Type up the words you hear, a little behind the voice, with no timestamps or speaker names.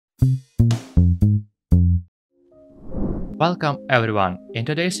Welcome everyone. In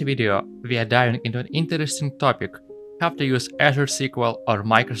today's video, we are diving into an interesting topic: how to use Azure SQL or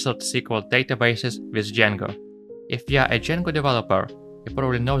Microsoft SQL databases with Django. If you are a Django developer, you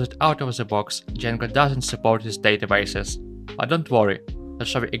probably know that out of the box, Django doesn't support these databases. But don't worry, I'll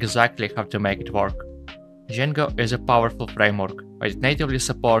show you exactly how to make it work. Django is a powerful framework, but it natively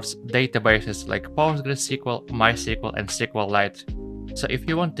supports databases like PostgreSQL, MySQL, and SQLite. So if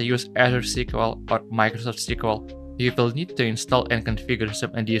you want to use Azure SQL or Microsoft SQL, you will need to install and configure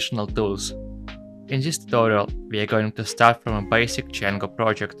some additional tools. In this tutorial, we are going to start from a basic Django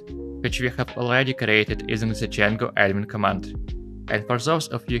project, which we have already created using the Django admin command. And for those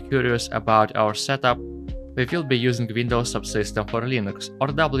of you curious about our setup, we will be using Windows Subsystem for Linux, or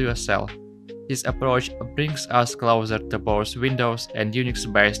WSL. This approach brings us closer to both Windows and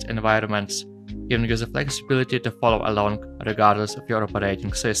Unix-based environments, giving you the flexibility to follow along regardless of your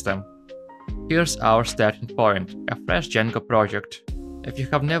operating system. Here's our starting point, a fresh Django project. If you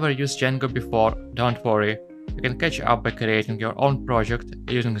have never used Django before, don't worry, you can catch up by creating your own project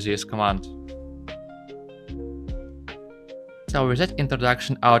using this command. So with that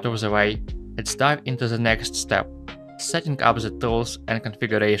introduction out of the way, let's dive into the next step, setting up the tools and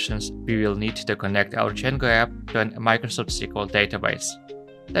configurations we will need to connect our Django app to a Microsoft SQL database.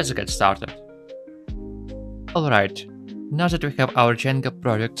 Let's get started. Alright, now that we have our Django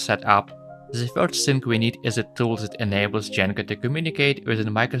project set up, the first thing we need is a tool that enables Django to communicate with a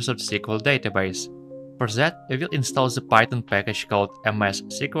Microsoft SQL database. For that, we will install the Python package called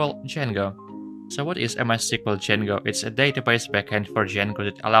mssql-django. So what is mssql-django? It's a database backend for Django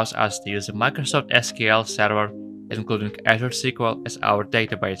that allows us to use a Microsoft SQL server, including Azure SQL, as our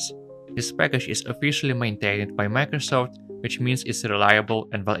database. This package is officially maintained by Microsoft, which means it's reliable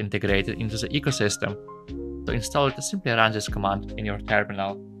and well integrated into the ecosystem. To install it, simply run this command in your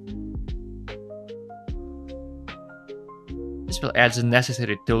terminal. This will add the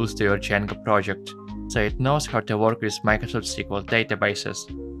necessary tools to your Django project, so it knows how to work with Microsoft SQL databases.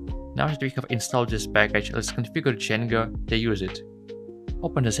 Now that we have installed this package, let's configure Django to use it.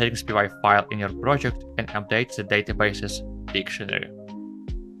 Open the settings.py file in your project and update the databases dictionary.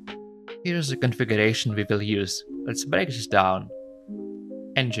 Here's the configuration we will use. Let's break this down.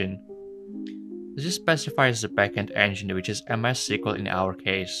 Engine. This specifies the backend engine, which is MS SQL in our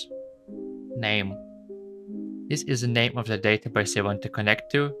case. Name. This is the name of the database you want to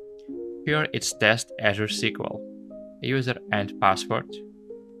connect to. Here it's test Azure SQL. User and password.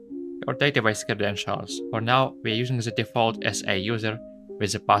 Your database credentials. For now, we are using the default as a user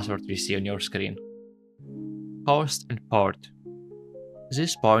with the password we see on your screen. Host and port.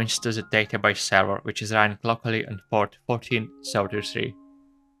 This points to the database server, which is running locally on port 1433.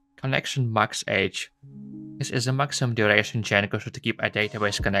 Connection max age. This is the maximum duration Django should keep a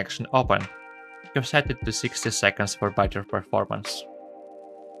database connection open. You have set it to 60 seconds for better performance.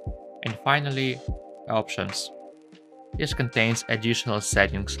 And finally, options. This contains additional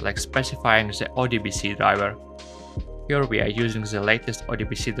settings like specifying the ODBC driver. Here we are using the latest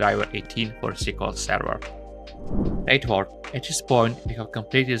ODBC driver 18 for SQL Server. Great work! At this point, we have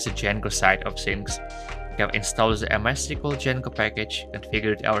completed the Django side of things. We have installed the mssql-django package,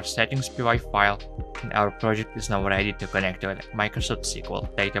 configured our settings.py file, and our project is now ready to connect to a Microsoft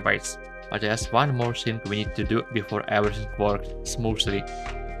SQL database. But there's one more thing we need to do before everything works smoothly.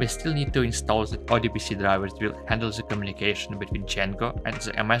 We still need to install the ODBC driver that will handle the communication between Django and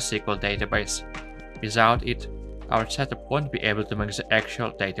the MS SQL database. Without it, our setup won't be able to make the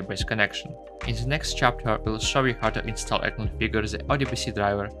actual database connection. In the next chapter, we'll show you how to install and configure the ODBC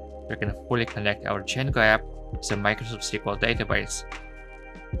driver so we can fully connect our Django app to the Microsoft SQL database.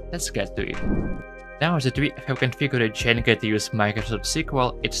 Let's get to it. Now that we have configured Django to use Microsoft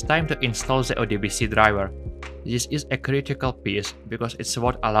SQL, it's time to install the ODBC driver. This is a critical piece because it's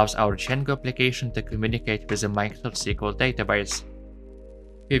what allows our Django application to communicate with the Microsoft SQL database.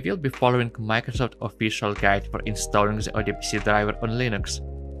 We will be following Microsoft official guide for installing the ODBC driver on Linux.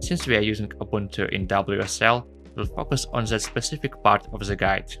 Since we are using Ubuntu in WSL, we'll focus on that specific part of the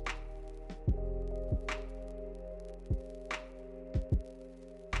guide.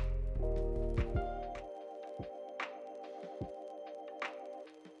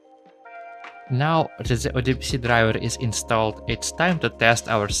 Now that the ODBC driver is installed, it's time to test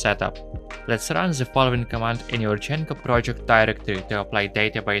our setup. Let's run the following command in your Django project directory to apply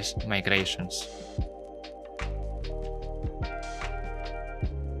database migrations.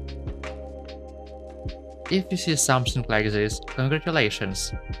 If you see something like this,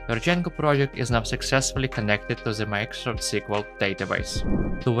 congratulations! Your Django project is now successfully connected to the Microsoft SQL database.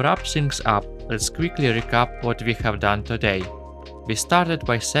 To wrap things up, let's quickly recap what we have done today. We started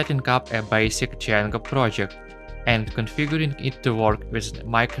by setting up a basic Django project. and configuring it to work with the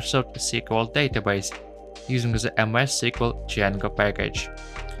Microsoft SQL database using the mssql-django package.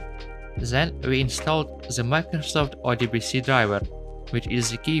 Then we installed the Microsoft ODBC Driver, which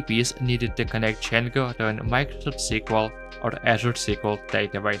is the key piece needed to connect Django to a Microsoft SQL or Azure SQL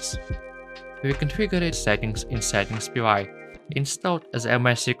database. We configured settings in settings.py, installed the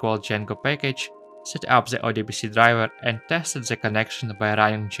mssql-django package, set up the ODBC driver, and tested the connection by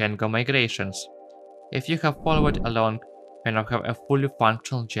running Django migrations. If you have followed along, you now have a fully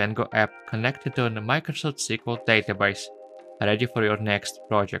functional Django app connected to a Microsoft SQL database, ready for your next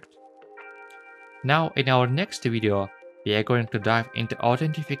project. Now, in our next video, we are going to dive into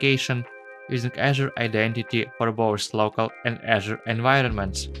authentication using Azure Identity for both local and Azure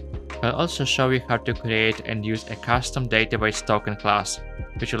environments. I'll also show you how to create and use a custom database token class,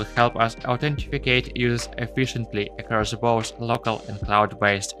 which will help us authenticate users efficiently across both local and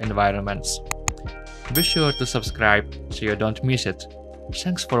cloud-based environments. Be sure to subscribe so you don't miss it.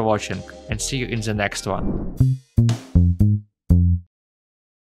 Thanks for watching and see you in the next one.